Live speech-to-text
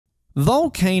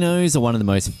Volcanoes are one of the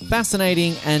most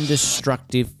fascinating and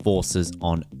destructive forces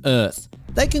on Earth.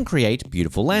 They can create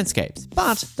beautiful landscapes,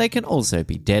 but they can also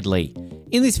be deadly.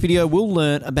 In this video, we'll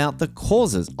learn about the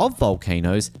causes of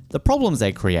volcanoes, the problems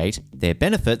they create, their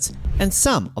benefits, and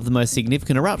some of the most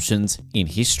significant eruptions in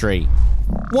history.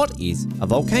 What is a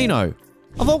volcano?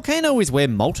 A volcano is where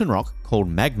molten rock, called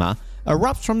magma,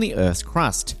 erupts from the Earth's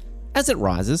crust. As it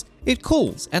rises, it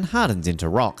cools and hardens into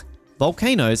rock.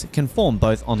 Volcanoes can form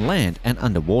both on land and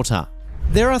underwater.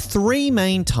 There are three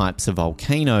main types of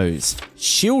volcanoes.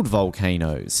 Shield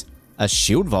volcanoes. A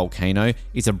shield volcano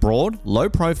is a broad,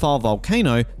 low-profile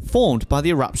volcano formed by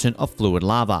the eruption of fluid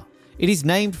lava. It is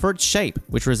named for its shape,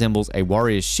 which resembles a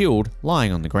warrior's shield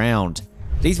lying on the ground.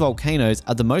 These volcanoes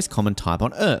are the most common type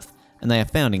on Earth, and they are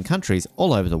found in countries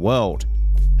all over the world.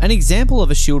 An example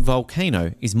of a shield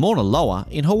volcano is Mauna Loa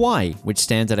in Hawaii, which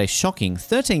stands at a shocking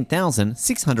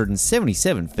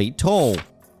 13,677 feet tall.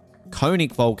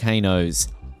 Conic volcanoes.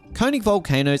 Conic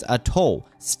volcanoes are tall,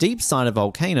 steep-sided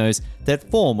volcanoes that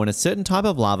form when a certain type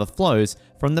of lava flows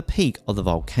from the peak of the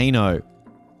volcano.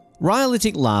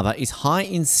 Rhyolitic lava is high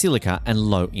in silica and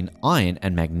low in iron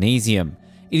and magnesium.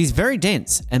 It is very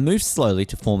dense and moves slowly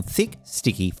to form thick,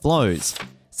 sticky flows.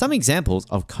 Some examples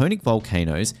of conic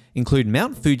volcanoes include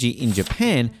Mount Fuji in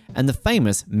Japan and the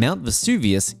famous Mount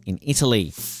Vesuvius in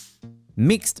Italy.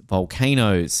 Mixed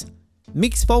volcanoes.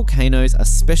 Mixed volcanoes are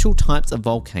special types of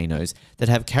volcanoes that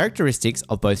have characteristics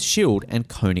of both shield and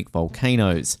conic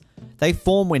volcanoes. They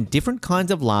form when different kinds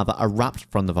of lava erupt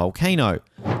from the volcano.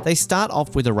 They start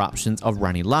off with eruptions of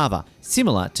runny lava,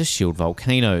 similar to shield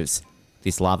volcanoes.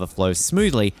 This lava flows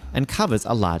smoothly and covers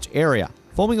a large area,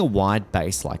 forming a wide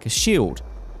base like a shield.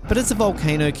 But as the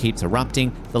volcano keeps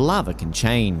erupting, the lava can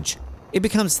change. It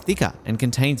becomes thicker and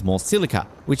contains more silica,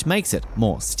 which makes it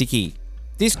more sticky.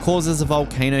 This causes a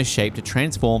volcano's shape to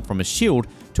transform from a shield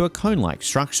to a cone-like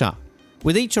structure.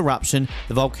 With each eruption,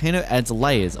 the volcano adds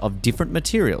layers of different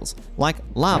materials, like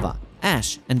lava,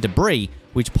 ash, and debris,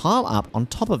 which pile up on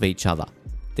top of each other.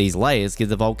 These layers give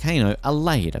the volcano a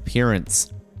layered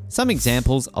appearance. Some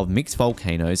examples of mixed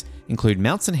volcanoes include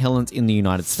Mount St. Helens in the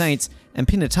United States and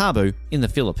Pinatubo in the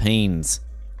Philippines.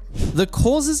 The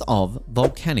causes of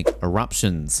volcanic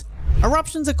eruptions.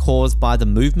 Eruptions are caused by the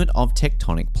movement of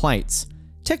tectonic plates.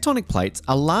 Tectonic plates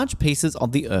are large pieces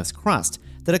of the Earth's crust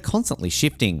that are constantly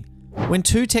shifting. When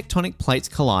two tectonic plates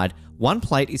collide, one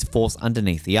plate is forced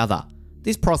underneath the other.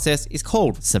 This process is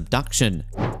called subduction.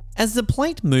 As the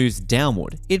plate moves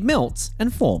downward, it melts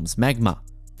and forms magma.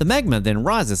 The magma then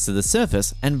rises to the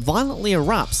surface and violently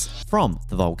erupts from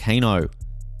the volcano.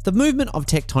 The movement of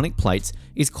tectonic plates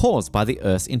is caused by the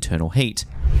Earth's internal heat.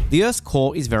 The Earth's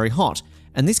core is very hot,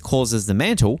 and this causes the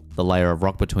mantle, the layer of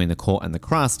rock between the core and the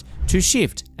crust, to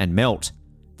shift and melt.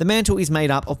 The mantle is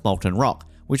made up of molten rock,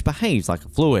 which behaves like a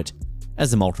fluid.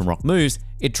 As the molten rock moves,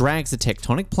 it drags the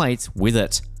tectonic plates with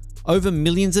it. Over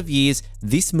millions of years,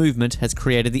 this movement has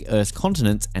created the Earth's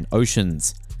continents and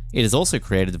oceans. It has also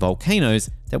created the volcanoes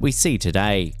that we see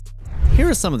today. Here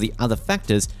are some of the other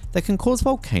factors that can cause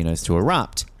volcanoes to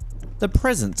erupt. The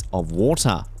presence of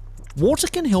water. Water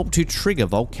can help to trigger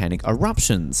volcanic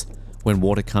eruptions. When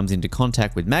water comes into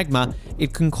contact with magma,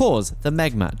 it can cause the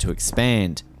magma to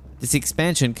expand. This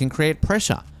expansion can create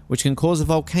pressure, which can cause a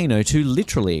volcano to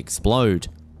literally explode.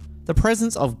 The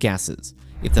presence of gases.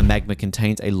 If the magma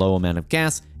contains a low amount of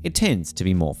gas, it tends to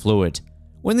be more fluid.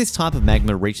 When this type of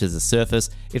magma reaches the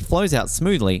surface, it flows out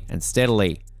smoothly and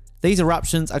steadily. These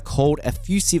eruptions are called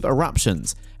effusive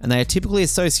eruptions, and they are typically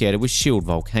associated with shield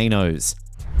volcanoes.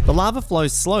 The lava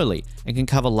flows slowly and can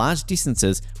cover large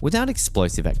distances without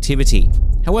explosive activity.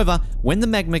 However, when the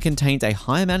magma contains a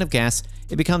high amount of gas,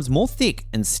 it becomes more thick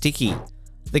and sticky.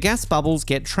 The gas bubbles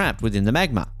get trapped within the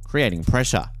magma, creating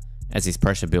pressure. As this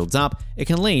pressure builds up, it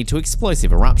can lead to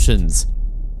explosive eruptions.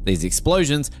 These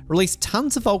explosions release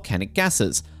tons of volcanic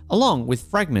gases, along with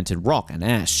fragmented rock and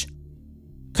ash.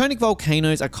 Conic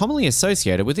volcanoes are commonly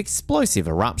associated with explosive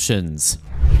eruptions.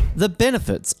 The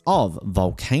benefits of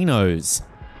volcanoes.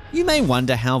 You may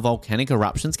wonder how volcanic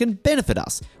eruptions can benefit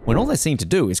us when all they seem to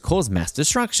do is cause mass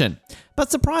destruction.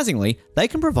 But surprisingly, they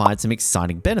can provide some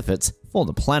exciting benefits for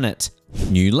the planet.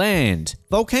 New land.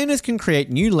 Volcanoes can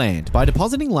create new land by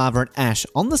depositing lava and ash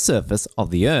on the surface of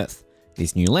the Earth.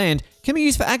 This new land can be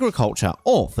used for agriculture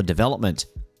or for development.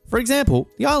 For example,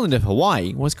 the island of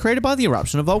Hawaii was created by the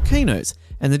eruption of volcanoes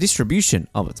and the distribution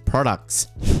of its products.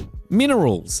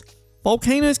 Minerals.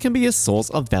 Volcanoes can be a source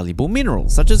of valuable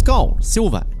minerals such as gold,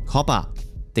 silver, and copper.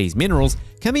 These minerals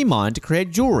can be mined to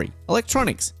create jewelry,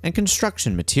 electronics, and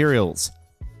construction materials.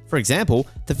 For example,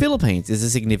 the Philippines is a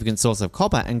significant source of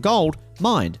copper and gold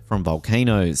mined from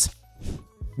volcanoes.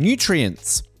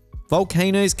 Nutrients.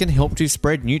 Volcanoes can help to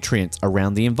spread nutrients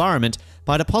around the environment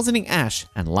by depositing ash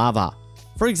and lava.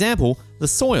 For example, the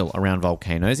soil around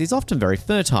volcanoes is often very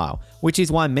fertile, which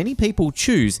is why many people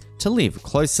choose to live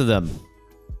close to them.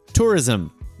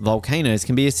 Tourism. Volcanoes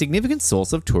can be a significant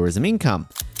source of tourism income.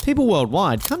 People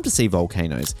worldwide come to see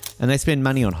volcanoes, and they spend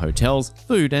money on hotels,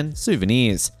 food, and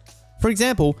souvenirs. For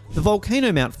example, the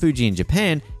volcano Mount Fuji in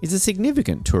Japan is a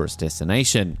significant tourist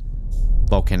destination.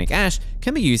 Volcanic ash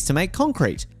can be used to make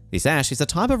concrete. This ash is a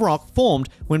type of rock formed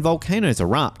when volcanoes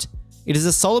erupt. It is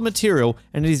a solid material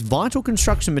and it is vital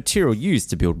construction material used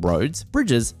to build roads,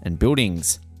 bridges, and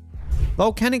buildings.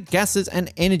 Volcanic gases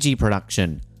and energy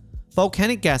production.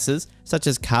 Volcanic gases, such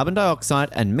as carbon dioxide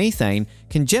and methane,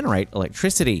 can generate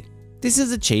electricity. This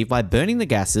is achieved by burning the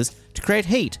gases to create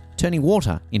heat, turning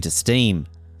water into steam.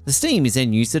 The steam is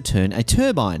then used to turn a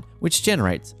turbine, which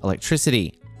generates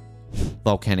electricity.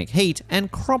 Volcanic heat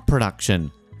and crop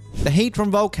production. The heat from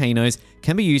volcanoes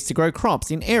can be used to grow crops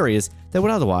in areas that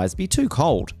would otherwise be too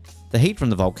cold. The heat from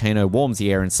the volcano warms the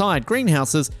air inside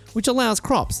greenhouses, which allows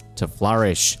crops to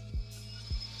flourish.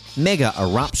 Mega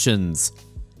eruptions.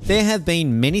 There have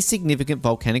been many significant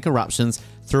volcanic eruptions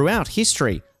throughout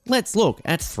history. Let's look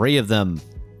at 3 of them.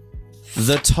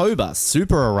 The 𝗃𝗢𝗓𝗓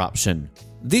super eruption.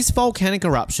 This volcanic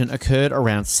eruption occurred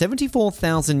around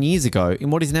 74,000 years ago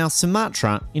in what is now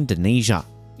Sumatra, Indonesia.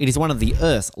 It is one of the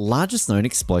Earth's largest known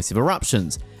explosive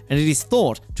eruptions, and it is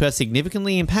thought to have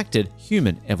significantly impacted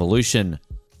human evolution.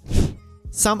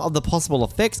 Some of the possible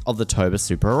effects of the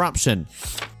𝗃𝗢𝗓 supereruption.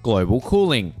 Global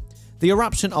cooling. The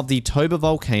eruption of the 𝗃𝗢𝗓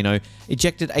volcano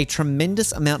ejected a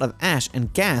tremendous amount of ash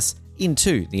and gas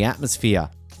into the atmosphere.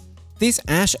 This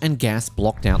ash and gas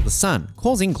blocked out the sun,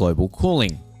 causing global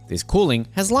cooling. This cooling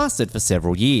has lasted for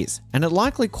several years, and it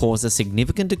likely caused a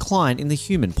significant decline in the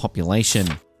human population.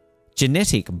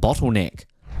 Genetic bottleneck.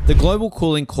 The global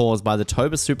cooling caused by the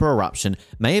𝗃𝗢𝗓 supereruption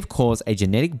may have caused a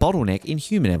genetic bottleneck in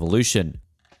human evolution.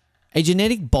 A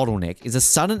genetic bottleneck is a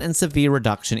sudden and severe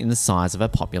reduction in the size of a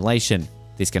population.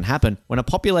 This can happen when a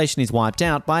population is wiped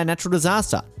out by a natural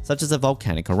disaster, such as a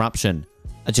volcanic eruption.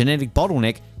 A genetic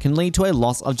bottleneck can lead to a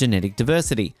loss of genetic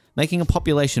diversity, making a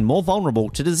population more vulnerable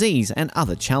to disease and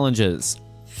other challenges.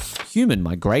 Human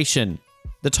migration.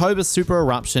 The 𝗃𝗢𝗓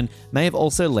supereruption may have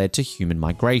also led to human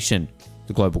migration.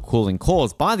 The global cooling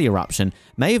caused by the eruption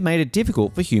may have made it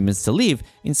difficult for humans to live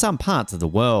in some parts of the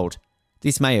world.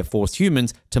 This may have forced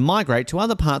humans to migrate to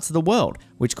other parts of the world,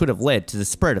 which could have led to the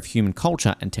spread of human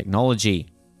culture and technology.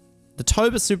 The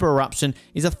𝗃𝗢𝗓 supereruption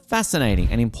is a fascinating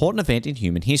and important event in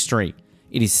human history.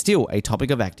 It is still a topic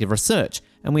of active research,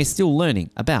 and we are still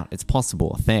learning about its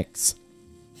possible effects.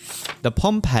 The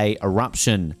Pompeii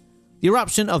eruption. The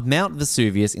eruption of Mount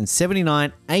Vesuvius in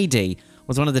 79 AD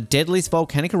was one of the deadliest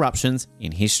volcanic eruptions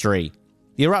in history.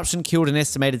 The eruption killed an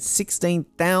estimated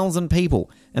 16,000 people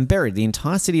and buried the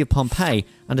entire city of Pompeii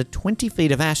under 20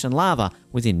 feet of ash and lava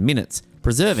within minutes,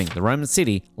 preserving the Roman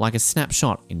city like a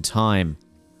snapshot in time.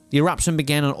 The eruption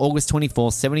began on August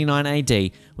 24, 79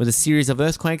 AD with a series of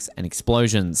earthquakes and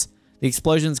explosions. The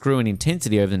explosions grew in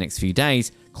intensity over the next few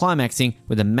days, climaxing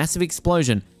with a massive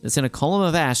explosion that sent a column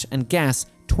of ash and gas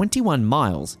 21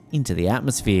 miles into the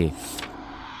atmosphere.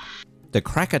 The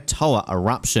Krakatoa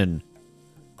eruption.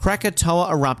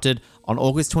 Krakatoa erupted on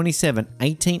August 27,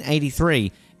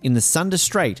 1883 in the Sunda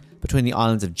Strait between the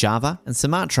islands of Java and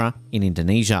Sumatra in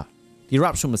Indonesia. The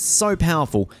eruption was so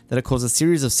powerful that it caused a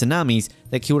series of tsunamis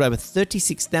that killed over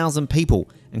 36,000 people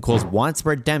and caused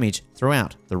widespread damage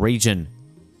throughout the region.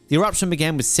 The eruption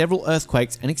began with several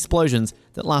earthquakes and explosions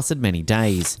that lasted many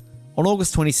days. On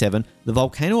August 27, the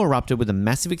volcano erupted with a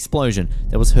massive explosion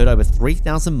that was heard over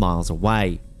 3,000 miles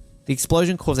away. The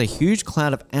explosion caused a huge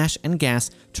cloud of ash and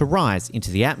gas to rise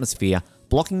into the atmosphere,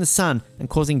 blocking the sun and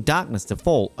causing darkness to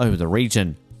fall over the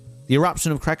region. The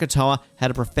eruption of Krakatoa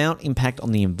had a profound impact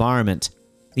on the environment.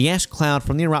 The ash cloud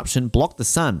from the eruption blocked the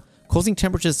sun, causing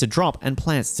temperatures to drop and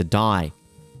plants to die.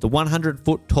 The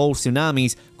 100-foot-tall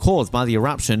tsunamis caused by the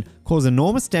eruption caused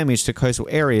enormous damage to coastal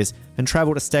areas and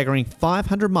traveled a staggering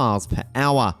 500 miles per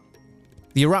hour.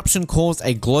 The eruption caused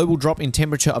a global drop in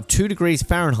temperature of 2 degrees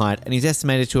Fahrenheit and is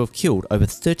estimated to have killed over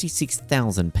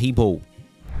 36,000 people.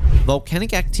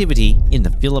 Volcanic activity in the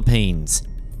Philippines.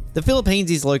 The Philippines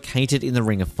is located in the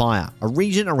Ring of Fire, a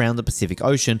region around the Pacific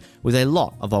Ocean with a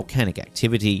lot of volcanic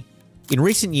activity. In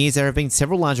recent years, there have been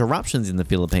several large eruptions in the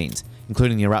Philippines,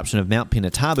 including the eruption of Mount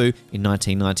𝗃𝗏𝗡 in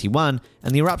 1991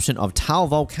 and the eruption of 𝗃𝗏𝗡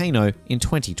volcano in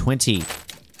 2020.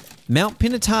 Mount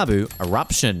𝗃𝗏𝗡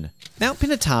eruption. Mount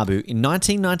𝗃𝗏𝗡 in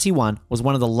 1991 was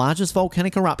one of the largest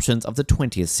volcanic eruptions of the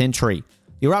 20th century.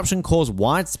 The eruption caused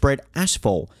widespread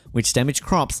ashfall, which damaged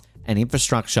crops and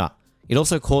infrastructure. It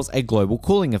also caused a global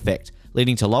cooling effect,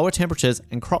 leading to lower temperatures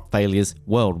and crop failures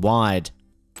worldwide.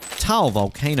 𝗲𝗏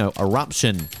volcano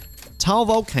eruption. 𝗲𝗏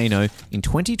volcano in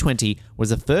 2020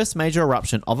 was the first major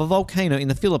eruption of a volcano in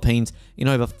the Philippines in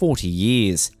over 40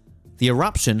 years. The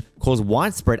eruption caused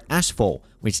widespread ashfall,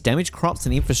 which damaged crops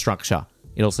and infrastructure.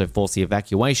 It also forced the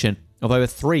evacuation of over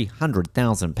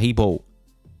 300,000 people.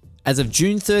 As of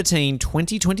June 13,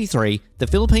 2023, the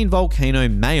Philippine volcano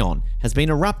𝗲𝗡 has been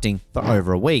erupting for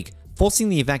over a week, forcing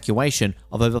the evacuation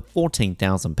of over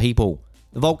 14,000 people.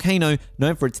 The volcano,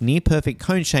 known for its near-perfect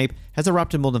cone shape, has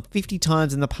erupted more than 50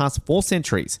 times in the past 4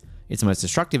 centuries. Its most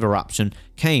destructive eruption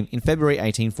came in February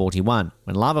 1841,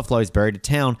 when lava flows buried a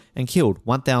town and killed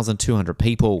 1,200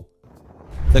 people.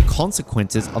 The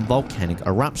consequences of volcanic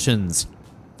eruptions.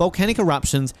 Volcanic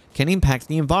eruptions can impact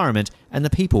the environment and the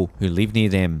people who live near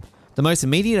them. The most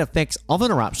immediate effects of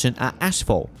an eruption are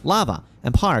ashfall, lava,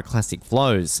 and pyroclastic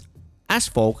flows.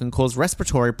 Ashfall can cause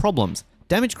respiratory problems,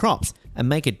 damage crops, and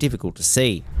make it difficult to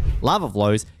see. Lava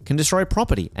flows can destroy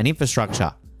property and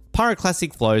infrastructure.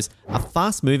 Pyroclastic flows are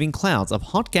fast-moving clouds of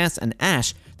hot gas and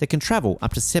ash that can travel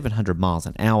up to 700 miles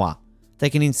an hour. They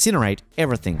can incinerate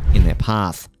everything in their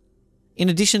path. In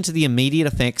addition to the immediate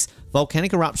effects,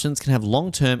 volcanic eruptions can have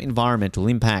long-term environmental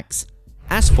impacts.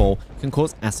 Ashfall can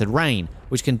cause acid rain,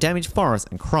 which can damage forests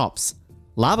and crops.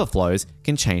 Lava flows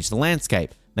can change the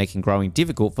landscape, making growing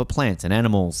difficult for plants and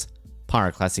animals.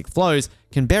 Pyroclastic flows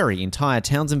can bury entire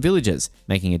towns and villages,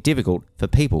 making it difficult for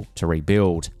people to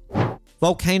rebuild.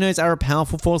 Volcanoes are a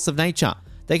powerful force of nature.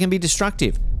 They can be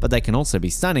destructive, but they can also be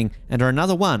stunning and are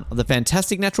another one of the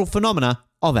fantastic natural phenomena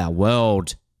of our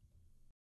world.